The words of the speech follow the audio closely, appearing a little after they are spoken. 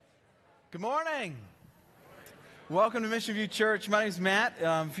Good morning. Welcome to Mission View Church. My name is Matt.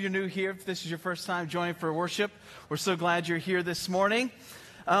 If you're new here, if this is your first time joining for worship, we're so glad you're here this morning.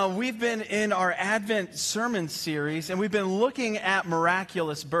 We've been in our Advent sermon series, and we've been looking at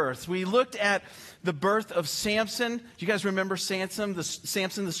miraculous births. We looked at the birth of Samson. Do you guys remember Samson, the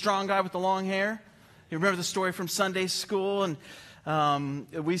strong guy with the long hair? You remember the story from Sunday school? And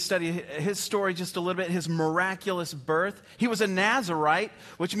we studied his story just a little bit, his miraculous birth. He was a Nazarite,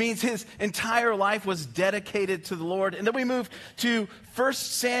 which means his entire life was dedicated to the Lord. And then we moved to 1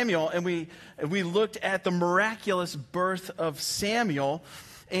 Samuel, and we looked at the miraculous birth of Samuel.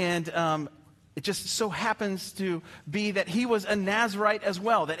 And it just so happens to be that he was a Nazarite as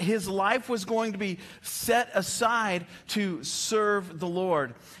well, that his life was going to be set aside to serve the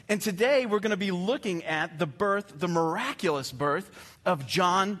Lord. And today we're going to be looking at the miraculous birth of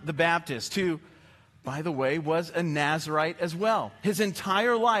John the Baptist, who, by the way, was a Nazarite as well. His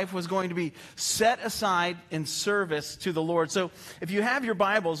entire life was going to be set aside in service to the Lord. So if you have your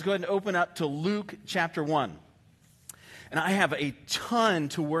Bibles, go ahead and open up to Luke chapter 1. And I have a ton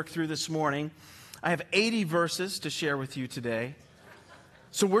to work through this morning. I have 80 verses to share with you today.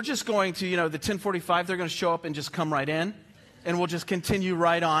 So we're just going to, the 1045, they're going to show up and just come right in. And we'll just continue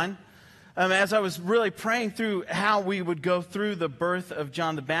right on. As I was really praying through how we would go through the birth of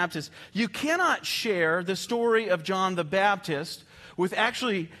John the Baptist, you cannot share the story of John the Baptist without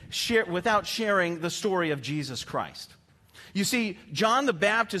sharing the story of Jesus Christ. You see, John the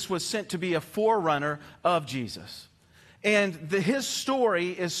Baptist was sent to be a forerunner of Jesus. And his story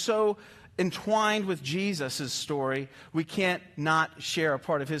is so entwined with Jesus' story, we can't not share a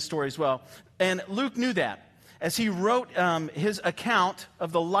part of his story as well. And Luke knew that. As he wrote his account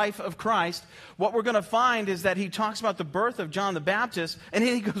of the life of Christ, what we're going to find is that he talks about the birth of John the Baptist, and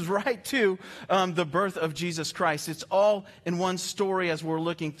then he goes right to the birth of Jesus Christ. It's all in one story as we're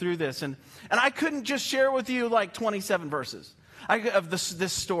looking through this. And I couldn't just share with you like 27 verses of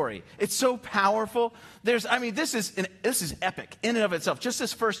this story. It's so powerful. This is epic in and of itself. Just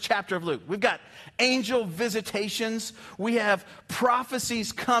this first chapter of Luke. We've got angel visitations. We have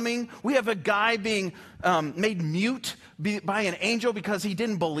prophecies coming. We have a guy being made mute by an angel because he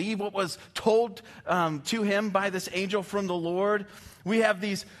didn't believe what was told to him by this angel from the Lord. We have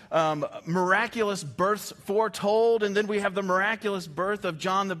these miraculous births foretold, and then we have the miraculous birth of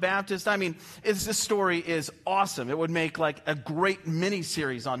John the Baptist. This story is awesome. It would make like a great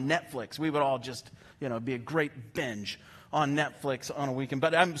mini-series on Netflix. We would all just, be a great binge on Netflix on a weekend.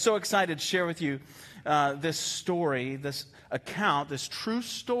 But I'm so excited to share with you this story, this account, this true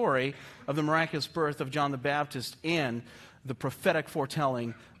story of the miraculous birth of John the Baptist and the prophetic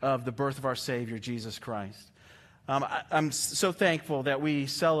foretelling of the birth of our Savior, Jesus Christ. I'm so thankful that we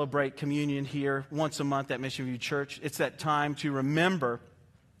celebrate communion here once a month at Mission View Church. It's that time to remember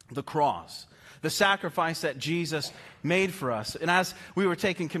the cross, the sacrifice that Jesus made for us. And as we were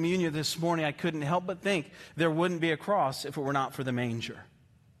taking communion this morning, I couldn't help but think there wouldn't be a cross if it were not for the manger.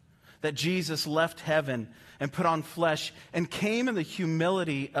 That Jesus left heaven and put on flesh and came in the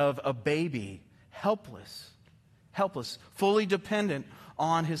humility of a baby, helpless, fully dependent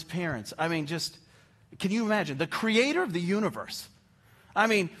on his parents. Can you imagine? The creator of the universe.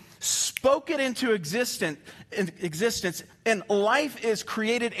 Spoke it into existence, and life is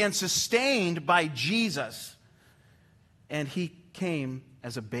created and sustained by Jesus. And he came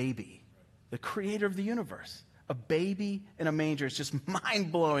as a baby, the creator of the universe. A baby in a manger. It's just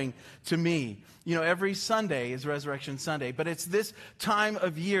mind-blowing to me. Every Sunday is Resurrection Sunday, but it's this time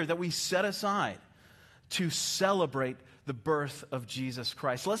of year that we set aside to celebrate the birth of Jesus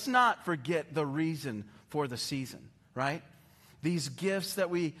Christ. Let's not forget the reason for the season, right? These gifts that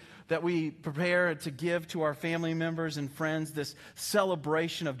we prepare to give to our family members and friends, this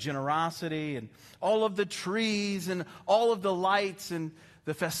celebration of generosity and all of the trees and all of the lights and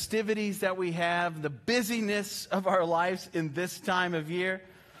the festivities that we have, the busyness of our lives in this time of year.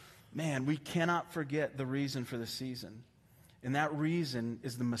 Man, we cannot forget the reason for the season. And that reason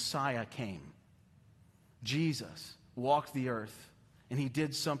is the Messiah came. Jesus walked the earth, and he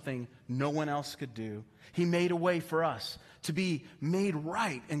did something no one else could do. He made a way for us to be made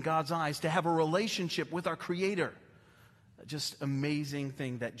right in God's eyes, to have a relationship with our Creator. Just amazing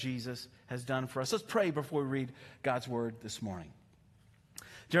thing that Jesus has done for us. Let's pray before we read God's Word this morning.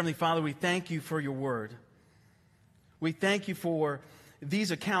 Dear Heavenly Father, we thank you for your Word. We thank you for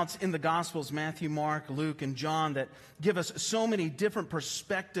these accounts in the Gospels, Matthew, Mark, Luke, and John, that give us so many different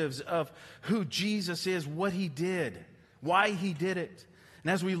perspectives of who Jesus is, what he did, why he did it.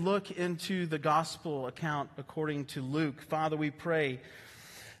 And as we look into the Gospel account according to Luke, Father, we pray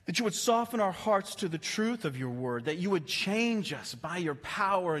that you would soften our hearts to the truth of your word, that you would change us by your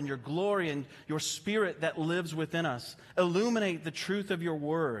power and your glory and your spirit that lives within us. Illuminate the truth of your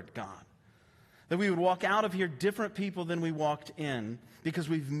word, God. That we would walk out of here different people than we walked in because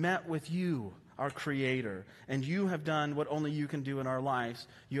we've met with you, our Creator, and you have done what only you can do in our lives.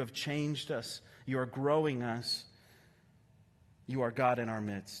 You have changed us. You are growing us. You are God in our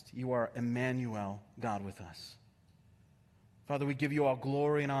midst. You are Emmanuel, God with us. Father, we give you all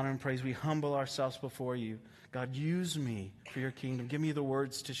glory and honor and praise. We humble ourselves before you. God, use me for your kingdom. Give me the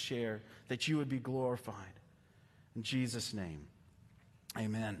words to share that you would be glorified. In Jesus' name,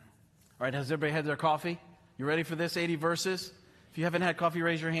 amen. All right, has everybody had their coffee? You ready for this? 80 verses? If you haven't had coffee,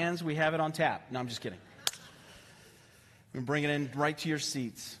 raise your hands. We have it on tap. No, I'm just kidding. We bring it in right to your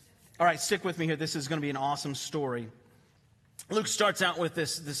seats. All right, stick with me here. This is going to be an awesome story. Luke starts out with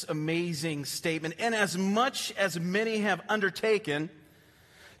this amazing statement. And as much as many have undertaken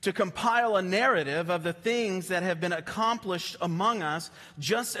to compile a narrative of the things that have been accomplished among us,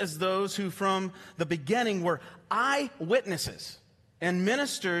 just as those who from the beginning were eyewitnesses and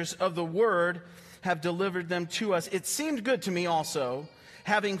ministers of the word have delivered them to us, it seemed good to me also,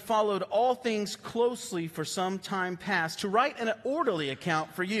 having followed all things closely for some time past, to write an orderly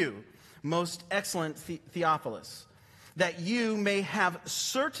account for you, most excellent Theophilus, that you may have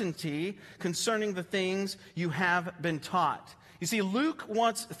certainty concerning the things you have been taught. You see, Luke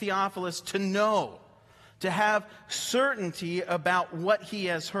wants Theophilus to know, to have certainty about what he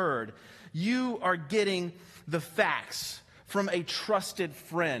has heard. You are getting the facts from a trusted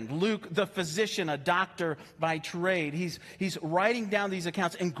friend. Luke, the physician, a doctor by trade, he's writing down these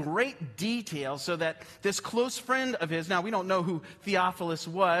accounts in great detail so that this close friend of his, now we don't know who Theophilus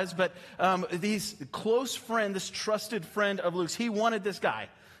was, but this close friend, this trusted friend of Luke's, he wanted this guy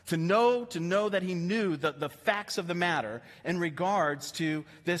to know that he knew the facts of the matter in regards to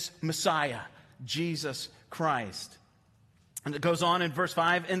this Messiah, Jesus Christ. And it goes on in verse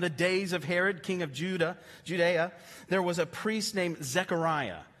 5, in the days of Herod, king of Judea, there was a priest named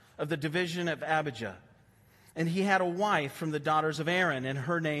Zechariah of the division of Abijah. And he had a wife from the daughters of Aaron, and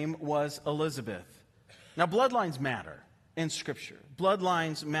her name was Elizabeth. Now, bloodlines matter in Scripture.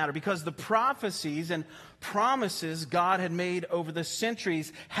 Bloodlines matter because the prophecies and promises God had made over the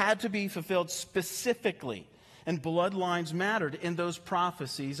centuries had to be fulfilled specifically. And bloodlines mattered in those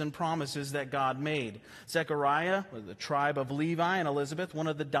prophecies and promises that God made. Zechariah was the tribe of Levi, and Elizabeth, one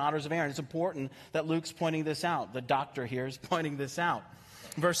of the daughters of Aaron. It's important that Luke's pointing this out. The doctor here is pointing this out.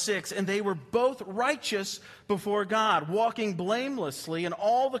 Verse 6, and they were both righteous before God, walking blamelessly in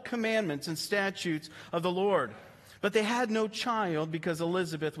all the commandments and statutes of the Lord. But they had no child because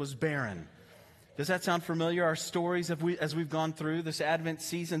Elizabeth was barren. Does that sound familiar? Our stories as we've gone through this Advent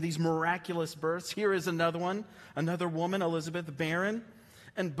season, these miraculous births. Here is another one, another woman, Elizabeth, barren.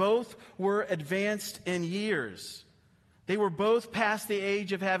 And both were advanced in years. They were both past the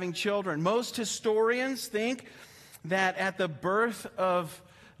age of having children. Most historians think that at the birth of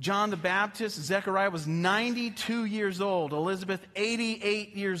John the Baptist, Zechariah was 92 years old. Elizabeth,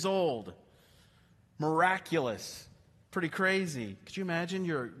 88 years old. Miraculous. Pretty crazy. Could you imagine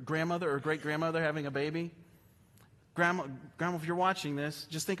your grandmother or great-grandmother having a baby? Grandma, if you're watching this,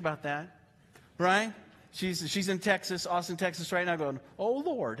 just think about that, right? She's in Texas, Austin, Texas right now going, oh,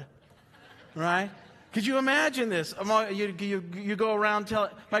 Lord, right? Could you imagine this? You go around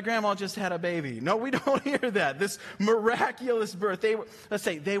telling, my grandma just had a baby. No, we don't hear that. This miraculous birth.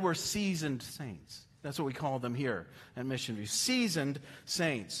 They were seasoned saints. That's what we call them here at Mission View. Seasoned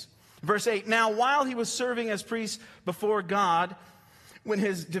saints. Verse 8, now while he was serving as priest before God, when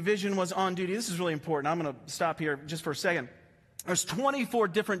his division was on duty, this is really important. I'm going to stop here just for a second. There's 24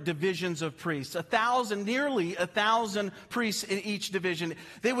 different divisions of priests, nearly 1,000 priests in each division.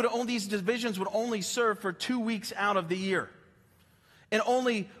 These divisions would only serve for 2 weeks out of the year. And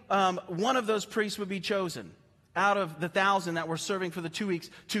only one of those priests would be chosen out of the 1,000 that were serving for the 2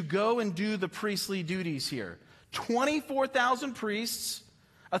 weeks to go and do the priestly duties here. 24,000 priests,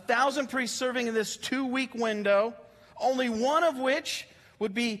 1,000 priests serving in this 2-week window, only one of which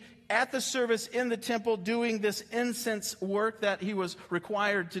would be at the service in the temple doing this incense work that he was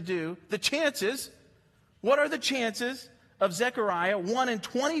required to do. What are the chances of Zechariah, 1 in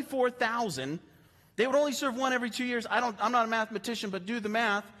 24,000? They would only serve one every 2 years. I'm not a mathematician, but do the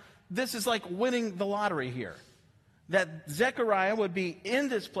math. This is like winning the lottery here. That Zechariah would be in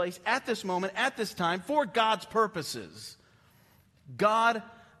this place at this moment, at this time, for God's purposes. God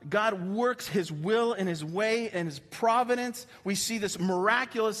works his will and his way and his providence. We see this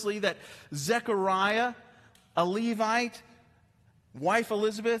miraculously that Zechariah, a Levite, wife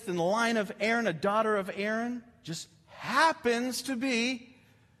Elizabeth, in the line of Aaron, a daughter of Aaron, just happens to be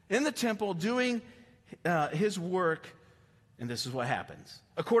in the temple doing his work, and this is what happens.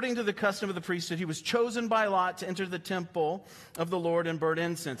 According to the custom of the priesthood, he was chosen by lot to enter the temple of the Lord and burn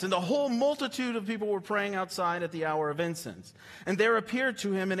incense. And the whole multitude of people were praying outside at the hour of incense. And there appeared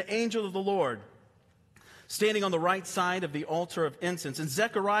to him an angel of the Lord, standing on the right side of the altar of incense. And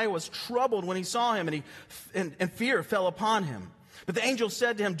Zechariah was troubled when he saw him, and fear fell upon him. But the angel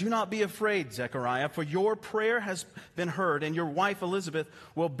said to him, "Do not be afraid, Zechariah, for your prayer has been heard, and your wife Elizabeth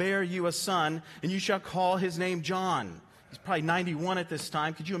will bear you a son, and you shall call his name John." He's probably 91 at this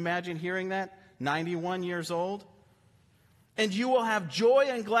time. Could you imagine hearing that? 91 years old. "And you will have joy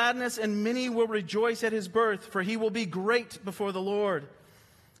and gladness, and many will rejoice at his birth, for he will be great before the Lord.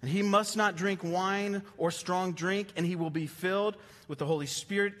 And he must not drink wine or strong drink, and he will be filled with the Holy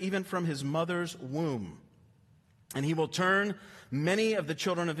Spirit even from his mother's womb. And he will turn many of the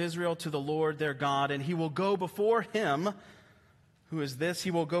children of Israel to the Lord their God, and he will go before him." Who is this?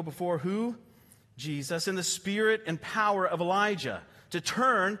 He will go before who? Jesus, in the spirit and power of Elijah, to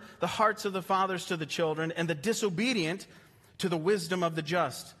turn the hearts of the fathers to the children and the disobedient to the wisdom of the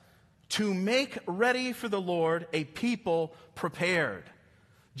just, to make ready for the Lord a people prepared.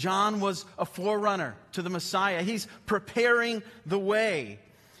 John was a forerunner to the Messiah. He's preparing the way,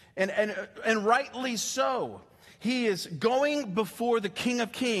 and rightly so. He is going before the King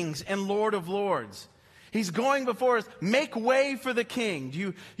of Kings and Lord of Lords. He's going before us. Make way for the king.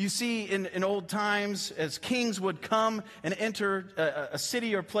 You see in old times, as kings would come and enter a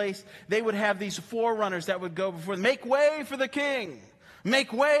city or place, they would have these forerunners that would go before them. Make way for the king.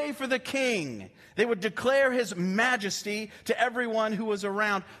 Make way for the king. They would declare his majesty to everyone who was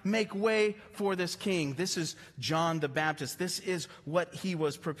around. Make way for this king. This is John the Baptist. This is what he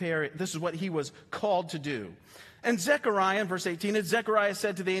was preparing. This is what he was called to do. And Zechariah, in verse 18, and Zechariah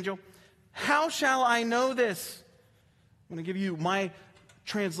said to the angel, "How shall I know this?" I'm going to give you my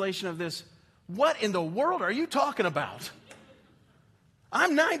translation of this. What in the world are you talking about?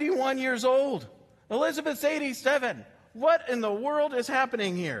 I'm 91 years old. Elizabeth's 87. What in the world is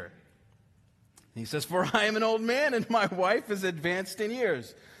happening here? He says, "For I am an old man and my wife is advanced in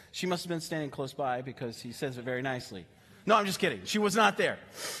years." She must have been standing close by because he says it very nicely. No, I'm just kidding. She was not there.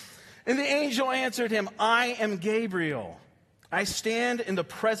 And the angel answered him, "I am Gabriel. I stand in the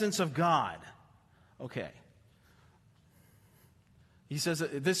presence of God." Okay. He says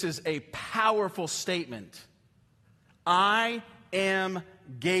this is a powerful statement. I am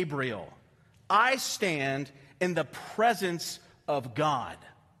Gabriel. I stand in the presence of God.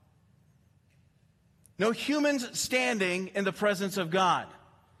 No humans standing in the presence of God.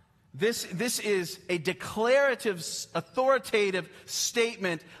 This is a declarative, authoritative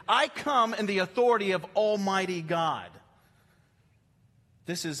statement. I come in the authority of Almighty God.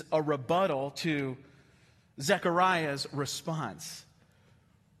 This is a rebuttal to Zechariah's response.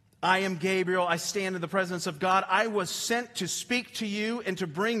 I am Gabriel. I stand in the presence of God. I was sent to speak to you and to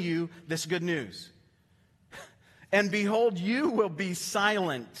bring you this good news. And behold, you will be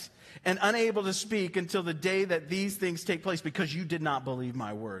silent and unable to speak until the day that these things take place, because you did not believe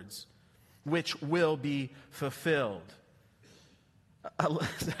my words, which will be fulfilled.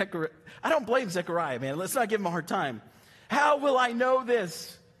 I don't blame Zechariah, man. Let's not give him a hard time. How will I know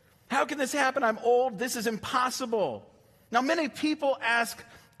this? How can this happen? I'm old. This is impossible. Now, many people ask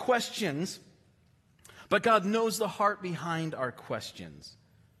questions, but God knows the heart behind our questions.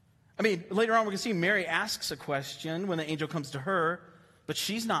 I mean, later on we're going to see Mary asks a question when the angel comes to her, but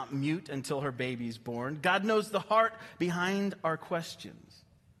she's not mute until her baby's born. God knows the heart behind our questions.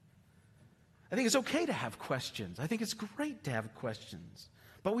 I think it's okay to have questions. I think it's great to have questions.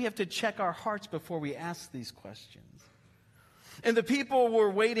 But we have to check our hearts before we ask these questions. And the people were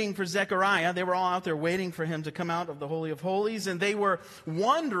waiting for Zechariah. They were all out there waiting for him to come out of the Holy of Holies. And they were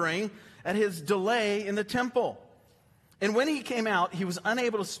wondering at his delay in the temple. And when he came out, he was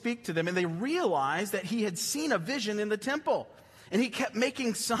unable to speak to them. And they realized that he had seen a vision in the temple. And he kept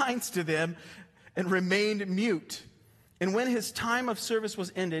making signs to them and remained mute. And when his time of service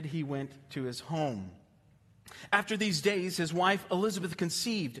was ended, he went to his home. After these days, his wife Elizabeth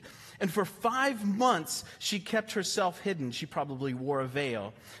conceived, and for 5 months she kept herself hidden. She probably wore a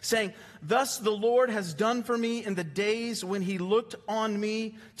veil, saying, "Thus the Lord has done for me in the days when he looked on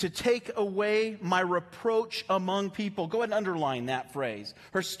me to take away my reproach among people." Go ahead and underline that phrase.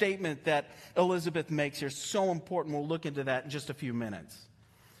 Her statement that Elizabeth makes here is so important. We'll look into that in just a few minutes.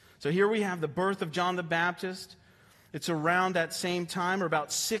 So here we have the birth of John the Baptist. It's around that same time, or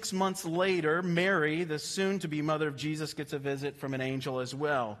about 6 months later, Mary, the soon-to-be mother of Jesus, gets a visit from an angel as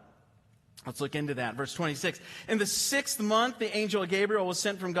well. Let's look into that. Verse 26. In the 6th month, the angel Gabriel was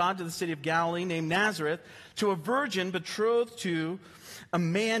sent from God to the city of Galilee named Nazareth to a virgin betrothed to a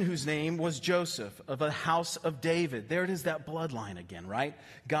man whose name was Joseph of the house of David. There it is, that bloodline again, right?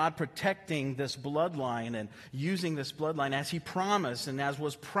 God protecting this bloodline and using this bloodline as he promised and as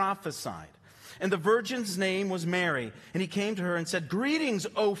was prophesied. And the virgin's name was Mary. And he came to her and said, "Greetings,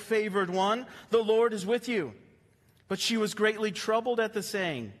 O favored one, the Lord is with you." But she was greatly troubled at the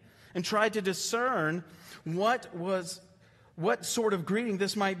saying, and tried to discern what sort of greeting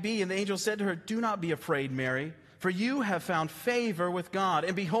this might be. And the angel said to her, "Do not be afraid, Mary, for you have found favor with God.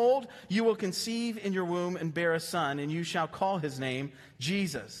 And behold, you will conceive in your womb and bear a son, and you shall call his name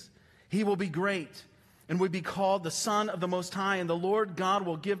Jesus. He will be great and will be called the Son of the Most High. And the Lord God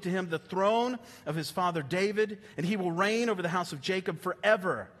will give to him the throne of his father David, and he will reign over the house of Jacob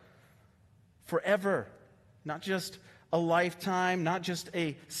forever." Forever. Not just a lifetime, not just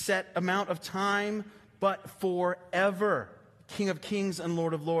a set amount of time, but forever. King of kings and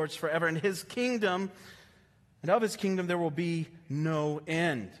Lord of lords forever. And his kingdom, and of his kingdom there will be no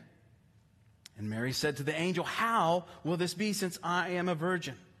end. And Mary said to the angel, "How will this be, since I am a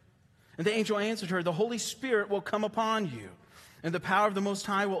virgin?" And the angel answered her, "The Holy Spirit will come upon you, and the power of the Most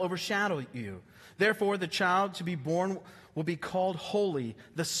High will overshadow you. Therefore the child to be born will be called Holy,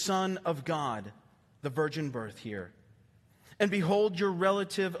 the Son of God." The virgin birth here. "And behold, your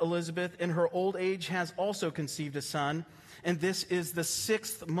relative Elizabeth in her old age has also conceived a son, and this is the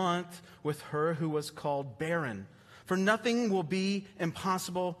 6th month with her who was called barren. For nothing will be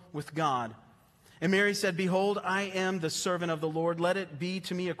impossible with God." And Mary said, "Behold, I am the servant of the Lord. Let it be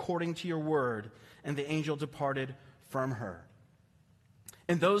to me according to your word." And the angel departed from her.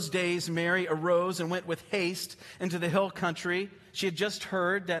 In those days, Mary arose and went with haste into the hill country. She had just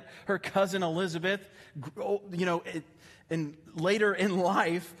heard that her cousin Elizabeth, and later in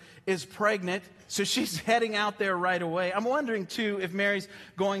life, is pregnant. So she's heading out there right away. I'm wondering, too, if Mary's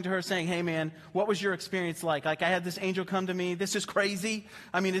going to her saying, "Hey, man, what was your experience like? Like, I had this angel come to me. This is crazy.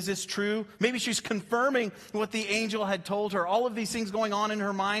 I mean, is this true?" Maybe she's confirming what the angel had told her. All of these things going on in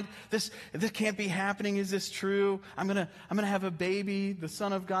her mind. This can't be happening. Is this true? I'm gonna have a baby, the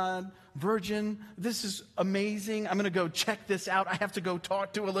Son of God, virgin. This is amazing. I'm going to go check this out. I have to go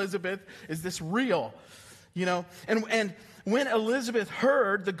talk to Elizabeth. Is this real? And when Elizabeth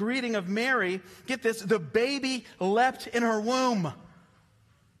heard the greeting of Mary, get this, the baby leapt in her womb.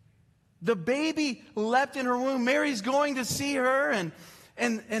 The baby leapt in her womb. Mary's going to see her,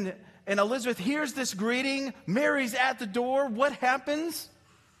 and Elizabeth hears this greeting. Mary's at the door. What happens?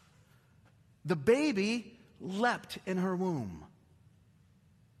 The baby leapt in her womb.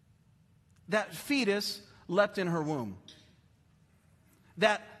 That fetus leapt in her womb.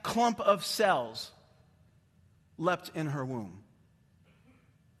 That clump of cells leapt in her womb.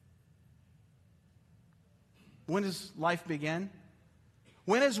 When does life begin?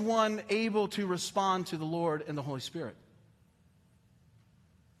 When is one able to respond to the Lord and the Holy Spirit?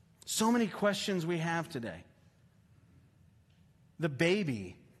 So many questions we have today. The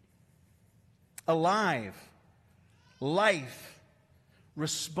baby, alive, life,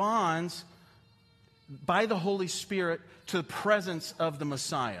 responds by the Holy Spirit to the presence of the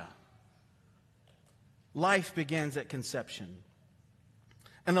Messiah. Life begins at conception.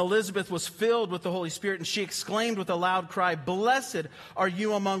 And Elizabeth was filled with the Holy Spirit, and she exclaimed with a loud cry, "Blessed are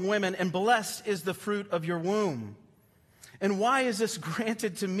you among women, and blessed is the fruit of your womb. And why is this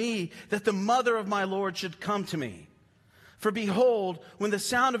granted to me, that the mother of my Lord should come to me? For behold, when the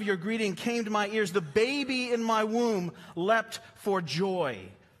sound of your greeting came to my ears, the baby in my womb leapt for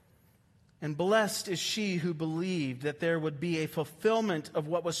joy. And blessed is she who believed that there would be a fulfillment of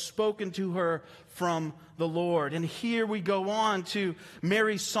what was spoken to her from the Lord." And here we go on to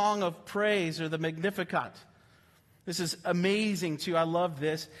Mary's song of praise, or the Magnificat. This is amazing, too. I love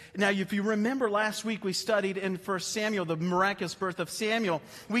this. Now, if you remember last week, we studied in 1 Samuel, the miraculous birth of Samuel.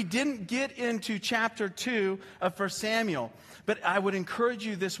 We didn't get into chapter 2 of 1 Samuel. But I would encourage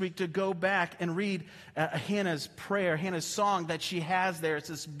you this week to go back and read Hannah's prayer, Hannah's song that she has there. It's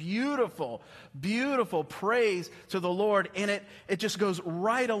this beautiful, beautiful praise to the Lord. And it just goes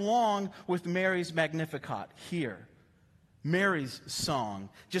right along with Mary's Magnificat here. Mary's song.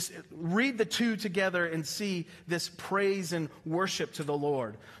 Just read the two together and see this praise and worship to the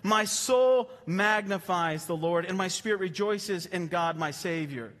Lord. "My soul magnifies the Lord, and my spirit rejoices in God my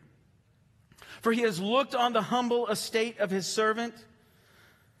Savior. For he has looked on the humble estate of his servant.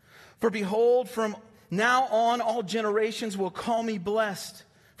 For behold, from now on all generations will call me blessed.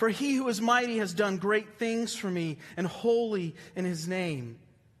 For he who is mighty has done great things for me, and holy in his name.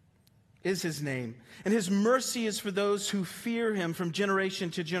 is his name. And his mercy is for those who fear him from generation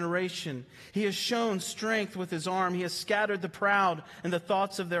to generation. He has shown strength with his arm. He has scattered the proud in the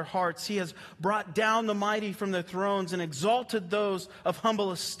thoughts of their hearts. He has brought down the mighty from their thrones and exalted those of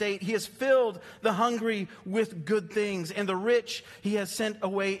humble estate. He has filled the hungry with good things, and the rich he has sent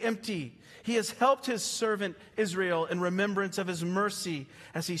away empty. He has helped his servant Israel in remembrance of his mercy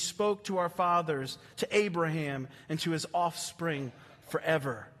as he spoke to our fathers, to Abraham, and to his offspring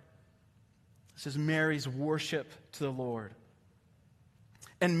forever. This is Mary's worship to the Lord.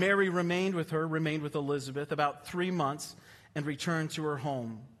 And Mary remained with Elizabeth about 3 months and returned to her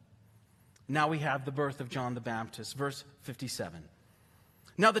home. Now we have the birth of John the Baptist. Verse 57.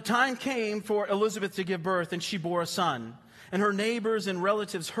 Now the time came for Elizabeth to give birth, and she bore a son. And her neighbors and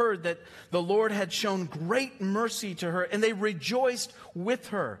relatives heard that the Lord had shown great mercy to her, and they rejoiced with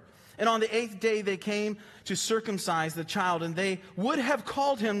her. And on the 8th day they came to circumcise the child, and they would have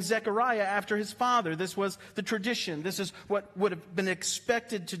called him Zechariah after his father. This was the tradition. This is what would have been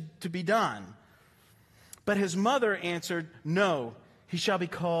expected to be done. But his mother answered, "No, he shall be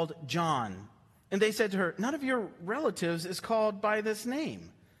called John." And they said to her, "None of your relatives is called by this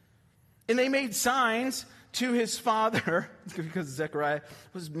name." And they made signs to his father, because Zechariah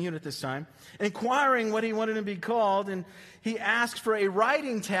was mute at this time, inquiring what he wanted to be called. And he asked for a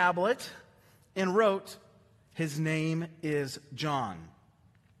writing tablet and wrote, "His name is John."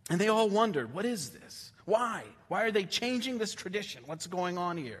 And they all wondered, what is this? Why? Why are they changing this tradition? What's going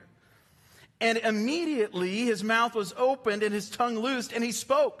on here? And immediately his mouth was opened and his tongue loosed, and he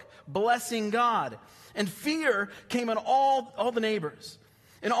spoke, blessing God. And fear came on all the neighbors.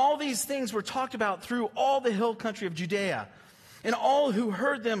 And all these things were talked about through all the hill country of Judea. And all who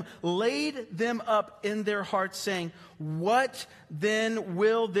heard them laid them up in their hearts, saying, "What then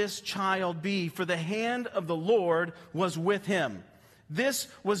will this child be? For the hand of the Lord was with him." This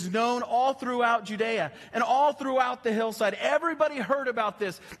was known all throughout Judea and all throughout the hillside. Everybody heard about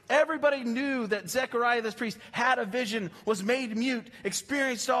this. Everybody knew that Zechariah, this priest, had a vision, was made mute,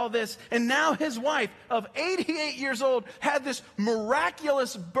 experienced all this. And now his wife of 88 years old had this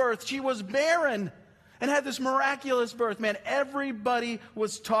miraculous birth. She was barren and had this miraculous birth. Man, everybody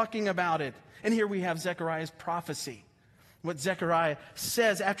was talking about it. And here we have Zechariah's prophecy. What Zechariah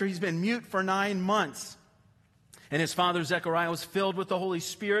says after he's been mute for 9 months. And his father Zechariah was filled with the Holy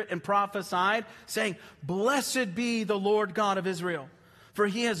Spirit and prophesied, saying, "Blessed be the Lord God of Israel, for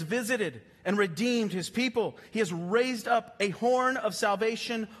he has visited and redeemed his people. He has raised up a horn of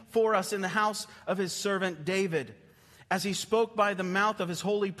salvation for us in the house of his servant David, as he spoke by the mouth of his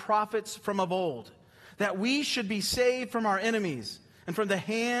holy prophets from of old, that we should be saved from our enemies and from the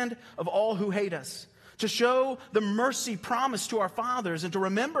hand of all who hate us, to show the mercy promised to our fathers and to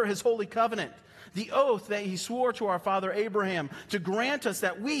remember his holy covenant, the oath that he swore to our father Abraham, to grant us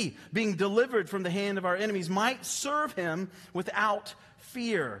that we, being delivered from the hand of our enemies, might serve him without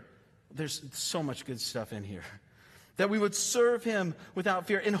fear." There's so much good stuff in here. That we would serve him without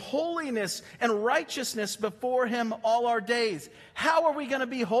fear, in holiness and righteousness before him all our days. How are we going to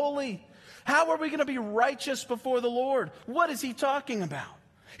be holy? How are we going to be righteous before the Lord? What is he talking about?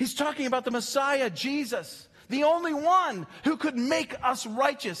 He's talking about the Messiah, Jesus. The only one who could make us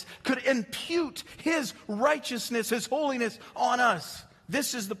righteous, could impute his righteousness, his holiness on us.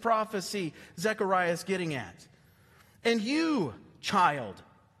 This is the prophecy Zechariah is getting at. "And you, child,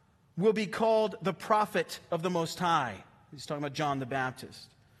 will be called the prophet of the Most High." He's talking about John the Baptist.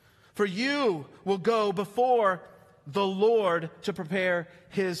 "For you will go before the Lord to prepare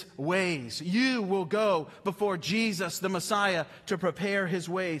his ways." You will go before Jesus, the Messiah, to prepare his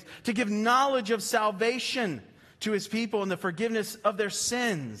ways, to give knowledge of salvation to his people and the forgiveness of their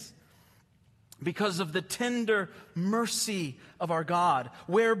sins, because of the tender mercy of our God,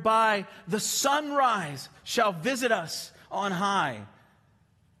 whereby the sunrise shall visit us on high.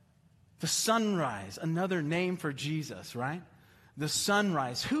 The sunrise, another name for Jesus, right? The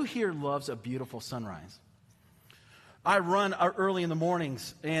sunrise. Who here loves a beautiful sunrise? I run early in the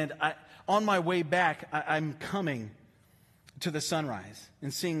mornings, and on my way back, I'm coming to the sunrise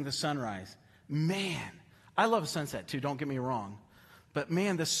and seeing the sunrise. Man, I love sunset too, don't get me wrong. But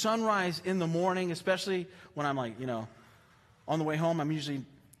man, the sunrise in the morning, especially when I'm on the way home, I'm usually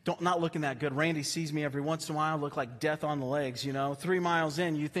not looking that good. Randy sees me every once in a while, look like death on the legs, 3 miles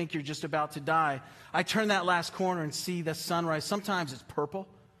in, you think you're just about to die. I turn that last corner and see the sunrise. Sometimes it's purple.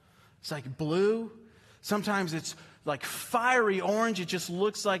 It's like blue. Sometimes it's like fiery orange. It just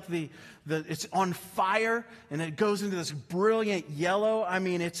looks like it's on fire, and it goes into this brilliant yellow. I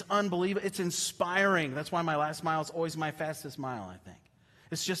mean, it's unbelievable. It's inspiring. That's why my last mile is always my fastest mile, I think.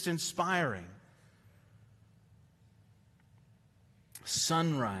 It's just inspiring.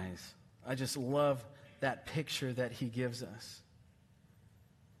 Sunrise. I just love that picture that he gives us.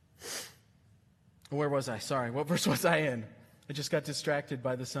 Where was I? Sorry, what verse was I in? I just got distracted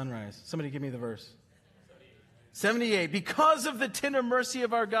by the sunrise. Somebody give me the verse. 78. Because of the tender mercy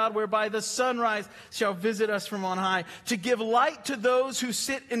of our God, whereby the sunrise shall visit us from on high, to give light to those who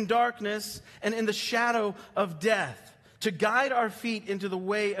sit in darkness and in the shadow of death, to guide our feet into the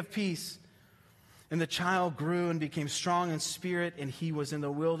way of peace. And the child grew and became strong in spirit, and he was in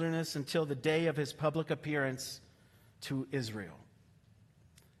the wilderness until the day of his public appearance to Israel.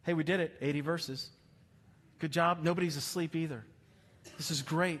 Hey, we did it. 80 verses. Good job. Nobody's asleep either. This is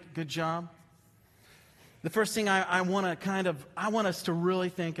great. Good job. The first thing I want us to really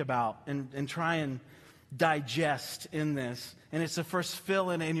think about and try and digest in this, and it's the first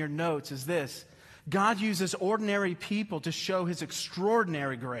fill-in in your notes, is this. God uses ordinary people to show his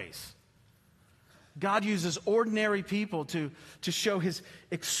extraordinary grace. God uses ordinary people to show his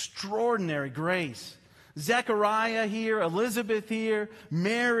extraordinary grace. Zechariah here, Elizabeth here,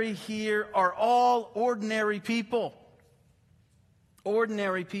 Mary here are all ordinary people.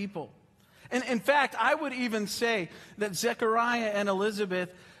 Ordinary people. And in fact, I would even say that Zechariah and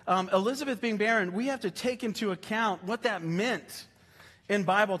Elizabeth, Elizabeth being barren, we have to take into account what that meant in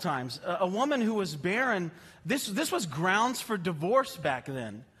Bible times. A woman who was barren, this was grounds for divorce back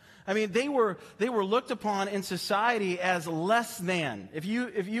then. I mean, they were looked upon in society as less than. If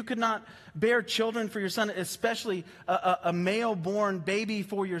you could not bear children for your son, especially a male-born baby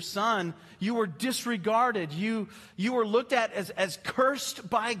for your son, you were disregarded. You were looked at as cursed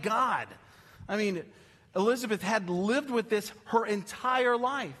by God. I mean, Elizabeth had lived with this her entire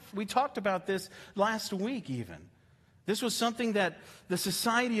life. We talked about this last week even. This was something that the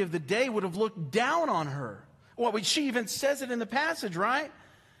society of the day would have looked down on her. Well, she even says it in the passage, right?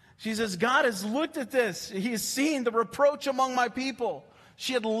 She says, God has looked at this. He has seen the reproach among my people.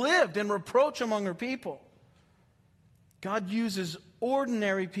 She had lived in reproach among her people. God uses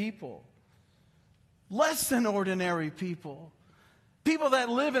ordinary people, less than ordinary people, people that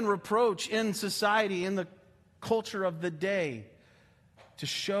live in reproach in society, in the culture of the day, to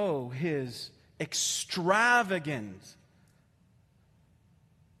show his extravagant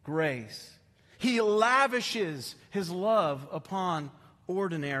grace. He lavishes his love upon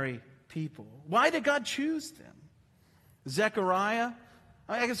ordinary people. Why did God choose them? Zechariah,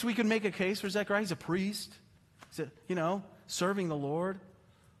 I guess we could make a case for Zechariah. He's a priest. He's serving the Lord.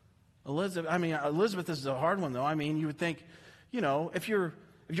 Elizabeth is a hard one, though. I mean, you would think, if you're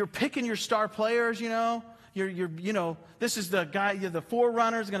picking your star players, this is the guy, the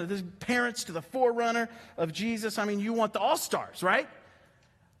forerunner, this parents to the forerunner of Jesus. I mean, you want the all-stars, right?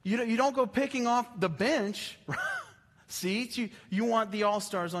 You don't go picking off the bench seats. You want the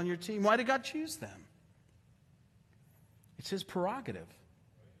all-stars on your team. Why did God choose them? It's his prerogative.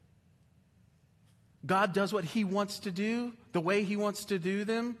 God does what he wants to do, the way he wants to do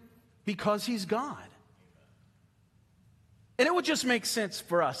them, because he's God. And it would just make sense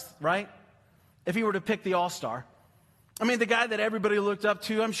for us, right? If he were to pick the all-star. I mean, the guy that everybody looked up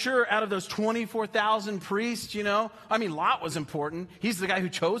to, I'm sure out of those 24,000 priests, Lot was important. He's the guy who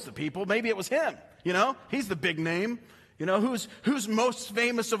chose the people. Maybe it was him, He's the big name. Who's most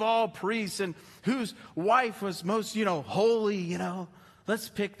famous of all priests and whose wife was most, holy, Let's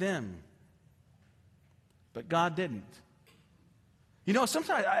pick them. But God didn't.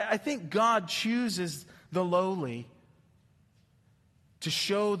 Sometimes I think God chooses the lowly to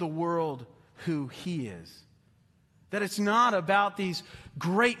show the world who he is. That it's not about these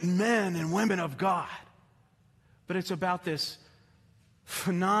great men and women of God, but it's about this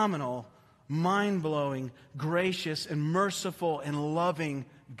phenomenal, mind-blowing, gracious, and merciful, and loving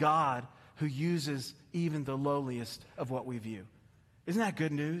God who uses even the lowliest of what we view. Isn't that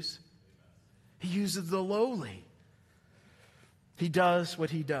good news? He uses the lowly. He does what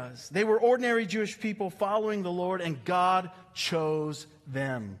he does. They were ordinary Jewish people following the Lord, and God chose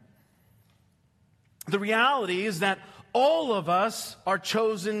them. The reality is that all of us are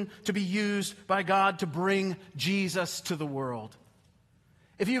chosen to be used by God to bring Jesus to the world.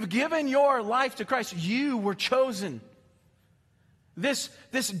 If you've given your life to Christ, you were chosen. This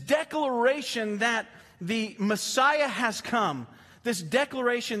declaration that the Messiah has come, this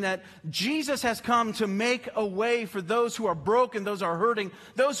declaration that Jesus has come to make a way for those who are broken, those who are hurting,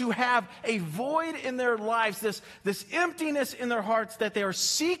 those who have a void in their lives, this emptiness in their hearts that they are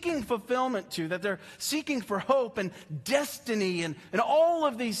seeking fulfillment to, that they're seeking for hope and destiny and all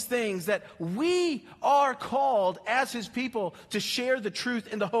of these things, that we are called as his people to share the truth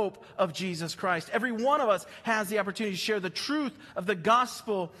and the hope of Jesus Christ. Every one of us has the opportunity to share the truth of the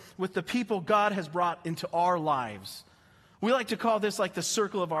gospel with the people God has brought into our lives. We like to call this like the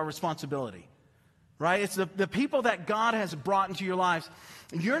circle of our responsibility, right? It's the people that God has brought into your lives.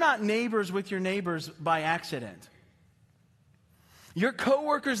 You're not neighbors with your neighbors by accident. Your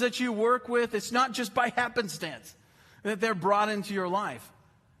coworkers that you work with, it's not just by happenstance that they're brought into your life.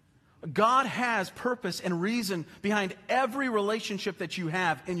 God has purpose and reason behind every relationship that you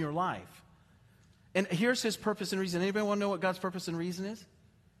have in your life. And here's his purpose and reason. Anybody want to know what God's purpose and reason is?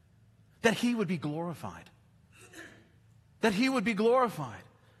 That he would be glorified. That he would be glorified.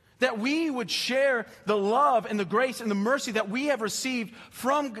 That we would share the love and the grace and the mercy that we have received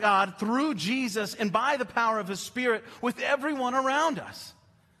from God through Jesus and by the power of his Spirit with everyone around us.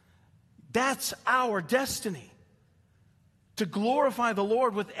 That's our destiny. To glorify the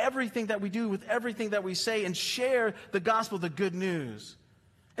Lord with everything that we do, with everything that we say, and share the gospel, the good news.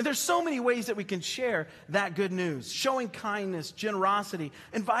 And there's so many ways that we can share that good news. Showing kindness, generosity,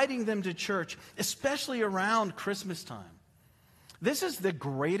 inviting them to church, especially around Christmas time. This is the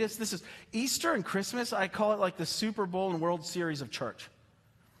greatest. This is Easter and Christmas. I call it like the Super Bowl and World Series of church.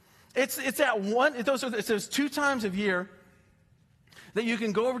 It's that one. It's those 2 times a year that you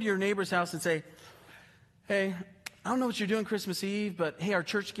can go over to your neighbor's house and say, "Hey, I don't know what you're doing Christmas Eve, but hey, our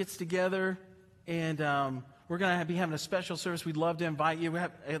church gets together and we're going to be having a special service. We'd love to invite you.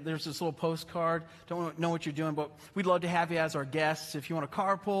 There's this little postcard. Don't know what you're doing, but we'd love to have you as our guests. If you want to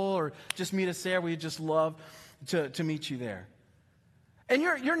carpool or just meet us there, we'd just love to meet you there." And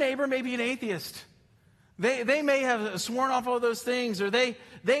your neighbor may be an atheist. They may have sworn off all those things, or they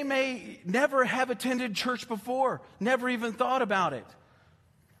may never have attended church before, never even thought about it.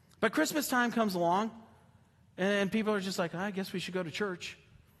 But Christmas time comes along, and people are just like, "I guess we should go to church."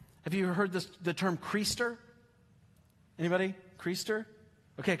 Have you heard the term creaster? Anybody? Creaster?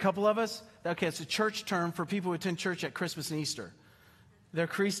 Okay, a couple of us. Okay, it's a church term for people who attend church at Christmas and Easter. They're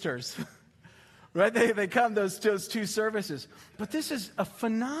creasters. Right? They come those 2 services. But this is a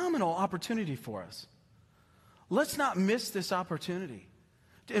phenomenal opportunity for us. Let's not miss this opportunity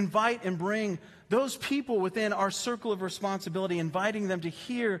to invite and bring those people within our circle of responsibility, inviting them to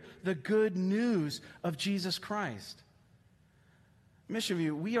hear the good news of Jesus Christ. Mission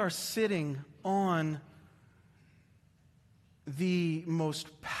View, we are sitting on the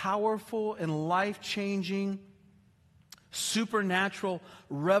most powerful and life-changing supernatural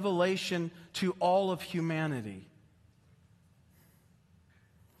revelation to all of humanity.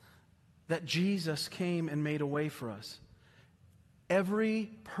 That Jesus came and made a way for us. Every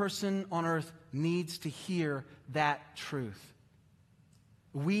person on earth needs to hear that truth.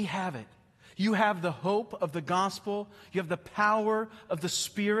 We have it. You have the hope of the gospel. You have the power of the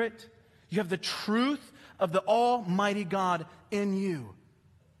Spirit. You have the truth of the Almighty God in you,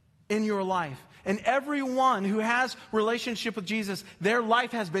 in your life. And everyone who has relationship with Jesus, their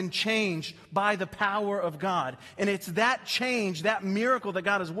life has been changed by the power of God. And it's that change, that miracle that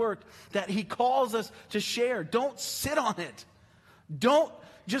God has worked, that he calls us to share. Don't sit on it. Don't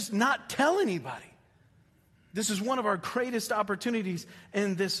just not tell anybody. This is one of our greatest opportunities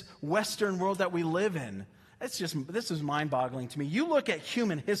in this Western world that we live in. This is mind-boggling to me. You look at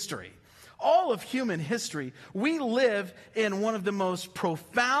human history. All of human history, we live in one of the most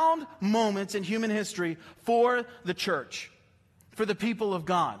profound moments in human history for the church, for the people of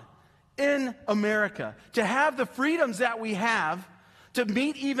God in America. To have the freedoms that we have, to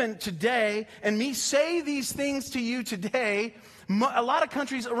meet even today, and me say these things to you today, a lot of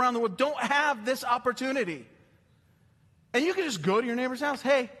countries around the world don't have this opportunity. And you can just go to your neighbor's house.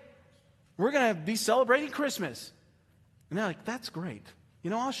 "Hey, we're going to be celebrating Christmas." And they're like, "That's great.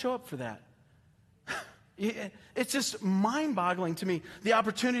 I'll show up for that." It's just mind-boggling to me, the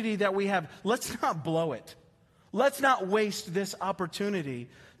opportunity that we have. Let's not blow it. Let's not waste this opportunity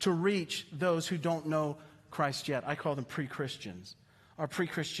to reach those who don't know Christ yet. I call them pre-Christians, our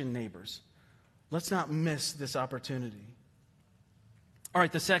pre-Christian neighbors. Let's not miss this opportunity. All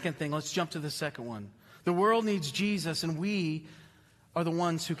right, the second thing, let's jump to the second one. The world needs Jesus, and we are the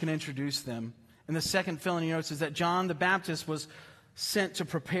ones who can introduce them. And the second fill in your notes is that John the Baptist was sent to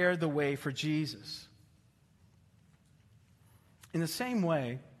prepare the way for Jesus. In the same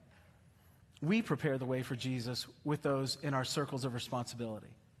way, we prepare the way for Jesus with those in our circles of responsibility.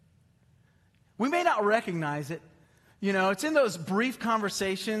 We may not recognize it. It's in those brief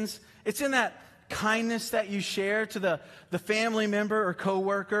conversations. It's in that kindness that you share to the family member or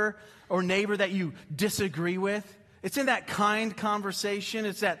coworker or neighbor that you disagree with. It's in that kind conversation.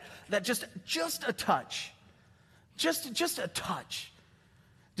 It's that just a touch. Just a touch.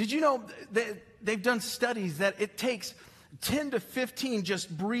 Did you know they've done studies that it takes 10 to 15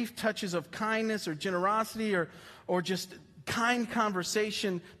 just brief touches of kindness or generosity or just kind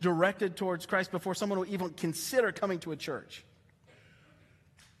conversation directed towards Christ before someone will even consider coming to a church.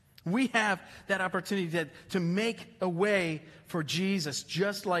 We have that opportunity to make a way for Jesus,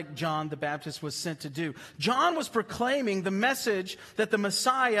 just like John the Baptist was sent to do. John was proclaiming the message that the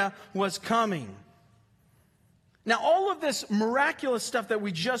Messiah was coming. Now, all of this miraculous stuff that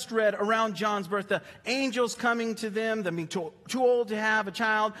we just read around John's birth, the angels coming to them being too old to have a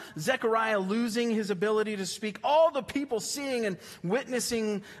child, Zechariah losing his ability to speak, all the people seeing and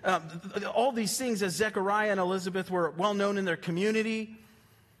witnessing all these things as Zechariah and Elizabeth were well known in their community.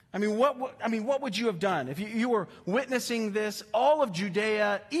 What would you have done if you were witnessing this? All of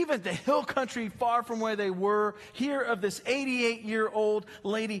Judea, even the hill country far from where they were, hear of this 88-year-old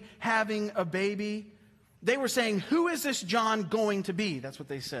lady having a baby. They were saying, who is this John going to be? That's what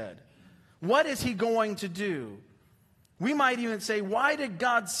they said. What is he going to do? We might even say, why did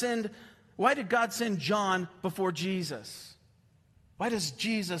God send John before Jesus? Why does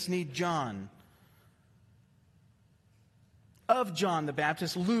Jesus need John? Of John the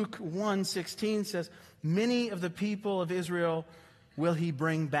Baptist, Luke 1:16 says, many of the people of Israel will he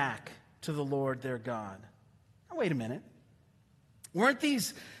bring back to the Lord their God. Now, wait a minute. Weren't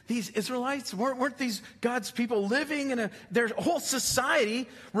these Israelites, weren't these God's people living in their whole society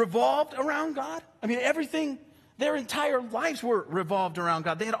revolved around God? Everything, their entire lives were revolved around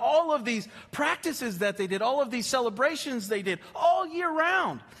God. They had all of these practices that they did, all of these celebrations they did all year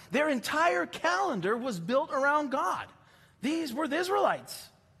round. Their entire calendar was built around God. These were the Israelites.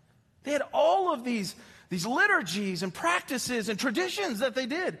 They had all of these liturgies and practices and traditions that they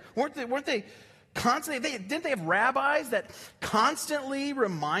did. Weren't they constantly? Didn't they have rabbis that constantly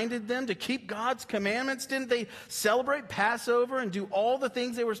reminded them to keep God's commandments? Didn't they celebrate Passover and do all the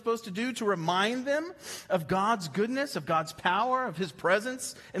things they were supposed to do to remind them of God's goodness, of God's power, of His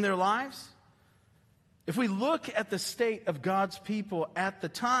presence in their lives? If we look at the state of God's people at the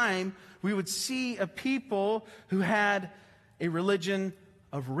time, we would see a people who had a religion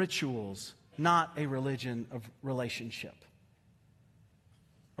of rituals, not a religion of relationship.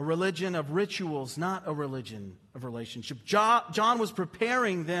 A religion of rituals, not a religion of relationship. John was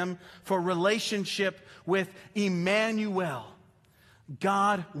preparing them for relationship with Emmanuel.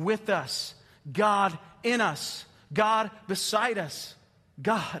 God with us, God in us, God beside us,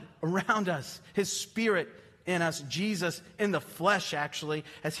 God around us, His Spirit in us, Jesus in the flesh, actually,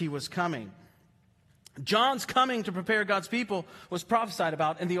 as He was coming. John's coming to prepare God's people was prophesied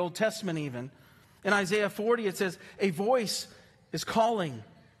about in the Old Testament even. In Isaiah 40, it says, a voice is calling,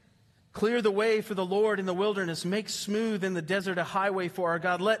 clear the way for the Lord in the wilderness, make smooth in the desert a highway for our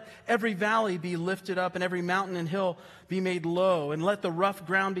God. Let every valley be lifted up and every mountain and hill be made low, and let the rough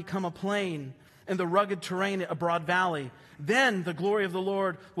ground become a plain and the rugged terrain a broad valley. Then the glory of the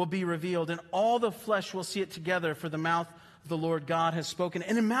Lord will be revealed, and all the flesh will see it together, for the mouth of the Lord God has spoken.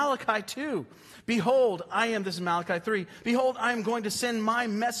 And in Malachi 2, behold, this is Malachi 3, behold, I am going to send my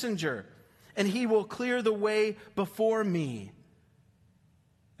messenger, and he will clear the way before me.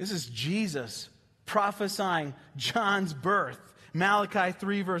 This is Jesus prophesying John's birth. Malachi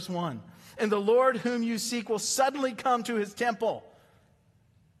 3, verse 1. And the Lord whom you seek will suddenly come to His temple.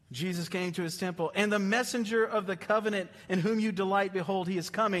 Jesus came to His temple. And the messenger of the covenant in whom you delight, behold, He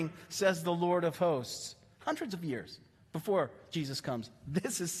is coming, says the Lord of hosts. Hundreds of years before Jesus comes,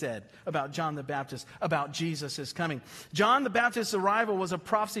 this is said about John the Baptist, about Jesus' coming. John the Baptist's arrival was a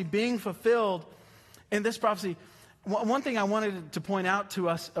prophecy being fulfilled. In this prophecy, one thing I wanted to point out to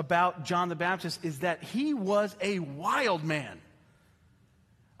us about John the Baptist is that he was a wild man.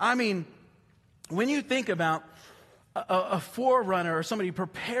 When you think about a forerunner or somebody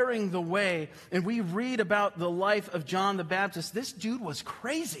preparing the way, and we read about the life of John the Baptist, this dude was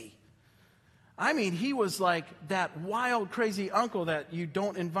crazy. He was like that wild, crazy uncle that you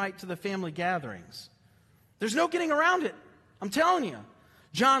don't invite to the family gatherings. There's no getting around it. I'm telling you.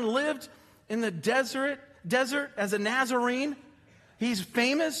 John lived in the desert as a Nazarene. He's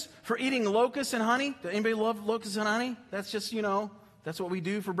famous for eating locusts and honey. Does anybody love locusts and honey? That's just, that's what we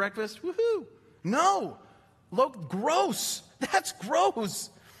do for breakfast. Woohoo! No. Gross. That's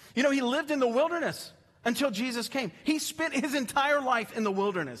gross. He lived in the wilderness until Jesus came. He spent his entire life in the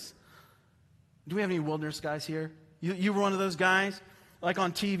wilderness. Do we have any wilderness guys here? You were one of those guys, like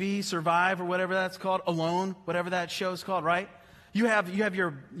on TV, Survive or whatever that's called, Alone, whatever that show's called, right? You have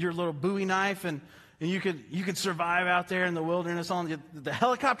your little Bowie knife, and you could survive out there in the wilderness. The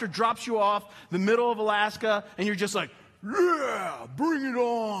helicopter drops you off the middle of Alaska, and you're just like, yeah, bring it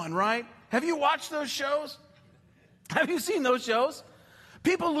on, right? Have you watched those shows? Have you seen those shows?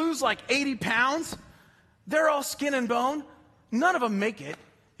 People lose like 80 pounds. They're all skin and bone. None of them make it.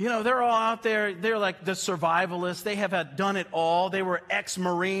 You know, they're all out there. They're like the survivalists. They have done it all. They were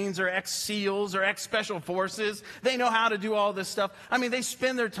ex-Marines or ex-SEALs or ex-Special Forces. They know how to do all this stuff. I mean, they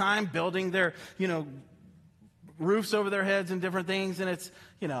spend their time building their, roofs over their heads and different things. And it's,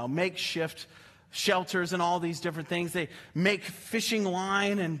 makeshift shelters and all these different things. They make fishing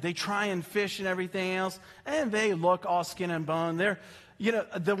line and they try and fish and everything else. And they look all skin and bone. They're,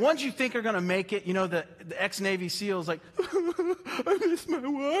 the ones you think are going to make it, the ex-Navy SEALs, like, I miss my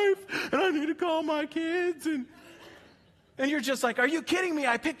wife, and I need to call my kids. And you're just like, are you kidding me?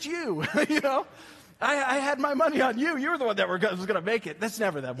 I picked you. I had my money on you. You were the one that was going to make it. That's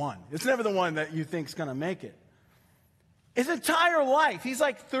never that one. It's never the one that you think's going to make it. His entire life, he's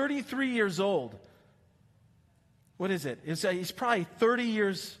like 33 years old. What is it? He's probably 30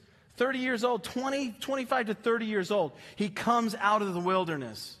 years old, 25 to 30 years old. He comes out of the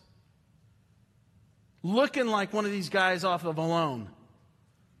wilderness looking like one of these guys off of Alone.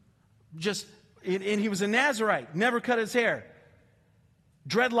 And he was a Nazirite, never cut his hair.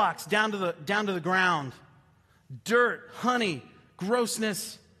 Dreadlocks down to the ground. Dirt, honey,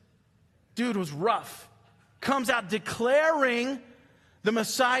 grossness. Dude was rough. Comes out declaring the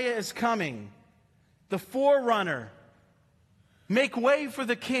Messiah is coming. The forerunner. Make way for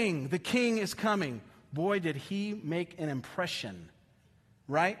the king. The king is coming. Boy, did he make an impression.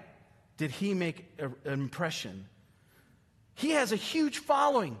 Right? Did he make an impression? He has a huge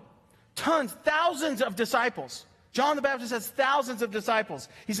following. Thousands of disciples. John the Baptist has thousands of disciples.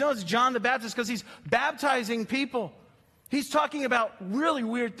 He's known as John the Baptist because he's baptizing people. He's talking about really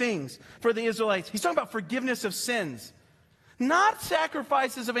weird things for the Israelites. He's talking about forgiveness of sins. Not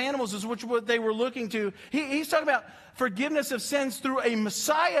sacrifices of animals is what they were looking to. He's talking about forgiveness of sins through a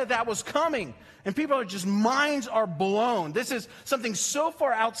Messiah that was coming. And people are just, minds are blown. This is something so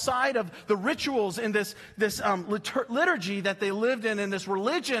far outside of the rituals in this liturgy that they lived in, and this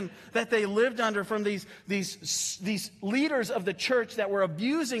religion that they lived under from these leaders of the church that were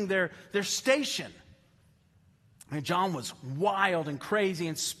abusing their station. And John was wild and crazy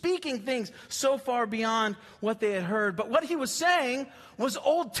and speaking things so far beyond what they had heard. But what he was saying was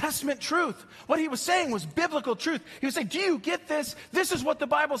Old Testament truth. What he was saying was biblical truth. He was saying, do you get this? This is what the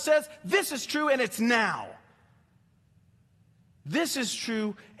Bible says. This is true, and it's now. This is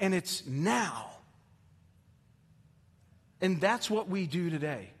true, and it's now. And that's what we do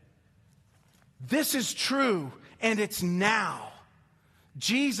today. This is true, and it's now.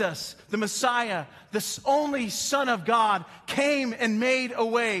 Jesus, the Messiah, the only Son of God, came and made a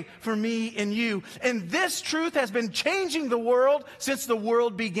way for me and you. And this truth has been changing the world since the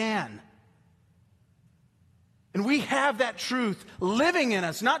world began. And we have that truth living in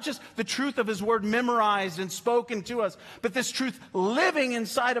us, not just the truth of His Word memorized and spoken to us, but this truth living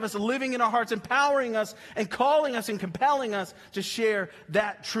inside of us, living in our hearts, empowering us and calling us and compelling us to share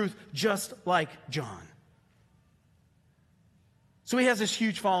that truth just like John. So he has this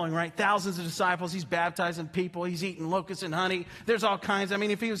huge following, right? Thousands of disciples. He's baptizing people. He's eating locusts and honey. There's all kinds. I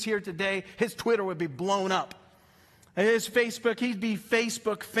mean, if he was here today, his Twitter would be blown up. His Facebook, he'd be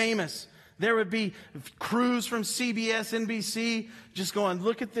Facebook famous. There would be crews from CBS, NBC, just going,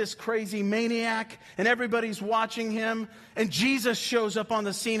 look at this crazy maniac. And everybody's watching him. And Jesus shows up on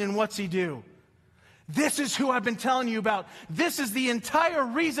the scene, and what's he do? This is who I've been telling you about. This is the entire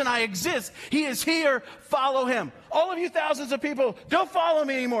reason I exist. He is here. Follow him. All of you thousands of people, don't follow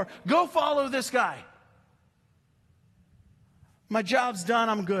me anymore. Go follow this guy. My job's done.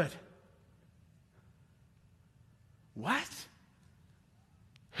 I'm good. What?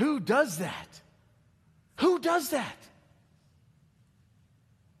 Who does that? Who does that?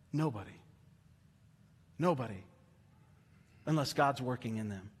 Nobody. Nobody. Unless God's working in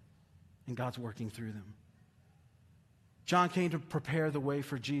them. And God's working through them. John came to prepare the way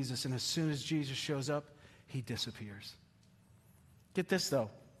for Jesus, and as soon as Jesus shows up, he disappears. Get this,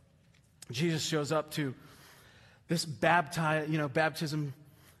 though. Jesus shows up to this baptism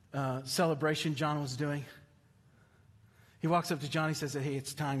celebration John was doing. He walks up to John. He says, hey,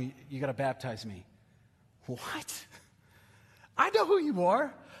 it's time. You got to baptize me. What? I know who you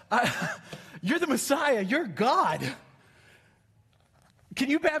are. You're the Messiah. You're God. Can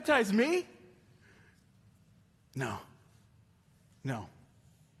you baptize me? No.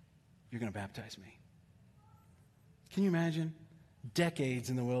 You're going to baptize me. Can you imagine? Decades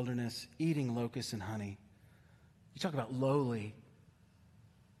in the wilderness, eating locusts and honey. You talk about lowly.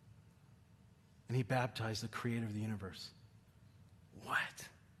 And he baptized the creator of the universe. What?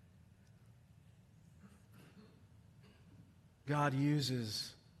 God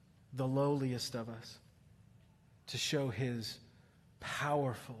uses the lowliest of us to show his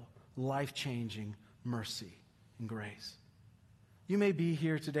powerful, life-changing mercy and grace. You may be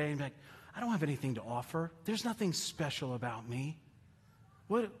here today and be like, I don't have anything to offer. There's nothing special about me.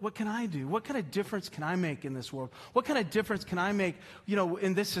 What can I do? What kind of difference can I make in this world? What kind of difference can I make,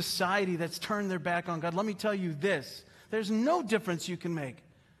 in this society that's turned their back on God? Let me tell you this. There's no difference you can make.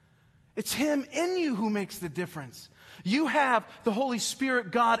 It's Him in you who makes the difference. You have the Holy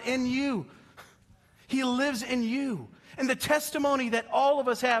Spirit, God, in you. He lives in you. And the testimony that all of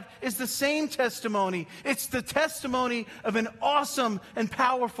us have is the same testimony. It's the testimony of an awesome and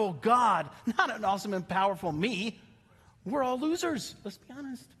powerful God, not an awesome and powerful me. We're all losers. Let's be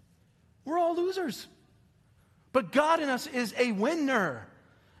honest. We're all losers. But God in us is a winner.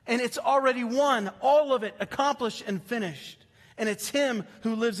 And it's already won. All of it accomplished and finished. And it's Him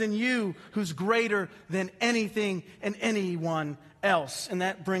who lives in you who's greater than anything and anyone else. And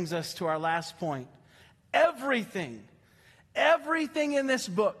that brings us to our last point. Everything in this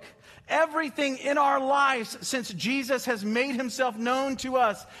book, everything in our lives since Jesus has made Himself known to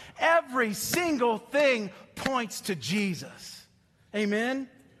us, every single thing points to Jesus. Amen?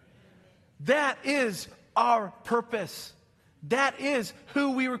 That is our purpose. That is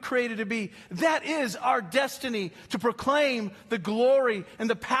who we were created to be. That is our destiny, to proclaim the glory and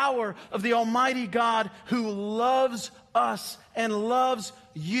the power of the Almighty God who loves us and loves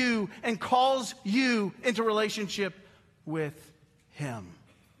you and calls you into relationship with Him.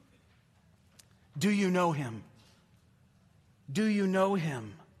 Do you know Him? Do you know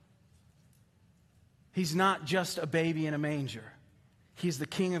Him? He's not just a baby in a manger. He's the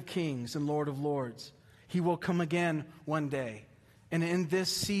King of Kings and Lord of Lords. He will come again one day. And in this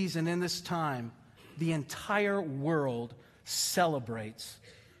season, in this time, the entire world celebrates,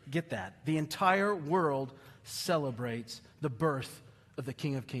 get that, the entire world celebrates the birth of the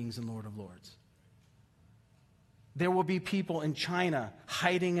King of Kings and Lord of Lords. There will be people in China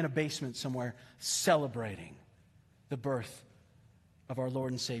hiding in a basement somewhere celebrating the birth of our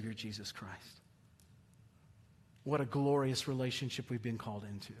Lord and Savior Jesus Christ. What a glorious relationship we've been called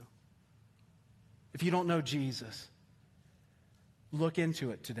into. If you don't know Jesus, look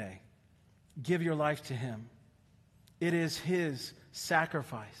into it today. Give your life to Him. It is His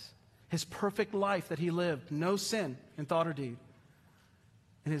sacrifice, His perfect life that He lived, no sin in thought or deed,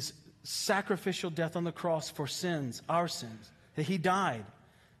 and His sacrificial death on the cross for sins, our sins, that He died,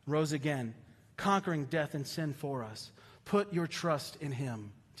 rose again, conquering death and sin for us. Put your trust in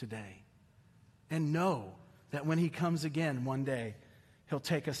Him today. And know that when He comes again one day, He'll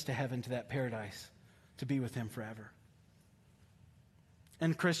take us to heaven, to that paradise, to be with Him forever.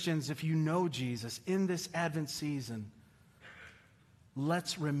 And Christians, if you know Jesus in this Advent season,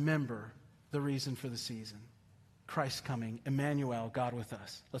 let's remember the reason for the season. Christ coming, Emmanuel, God with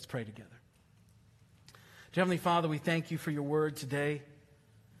us. Let's pray together. Dear Heavenly Father, we thank You for Your word today.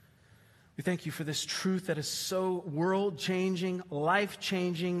 We thank You for this truth that is so world-changing,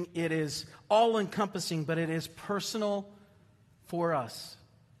 life-changing. It is all-encompassing, but it is personal for us.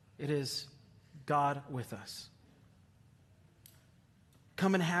 It is God with us.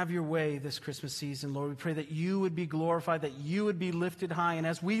 Come and have Your way this Christmas season, Lord. We pray that You would be glorified, that You would be lifted high. And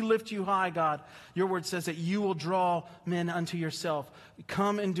as we lift You high, God, Your word says that You will draw men unto Yourself.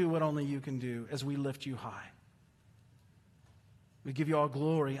 Come and do what only You can do as we lift You high. We give You all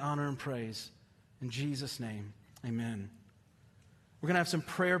glory, honor, and praise. In Jesus' name, amen. We're going to have some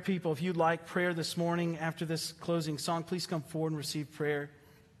prayer people. If you'd like prayer this morning after this closing song, please come forward and receive prayer.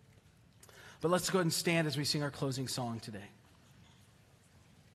 But let's go ahead and stand as we sing our closing song today.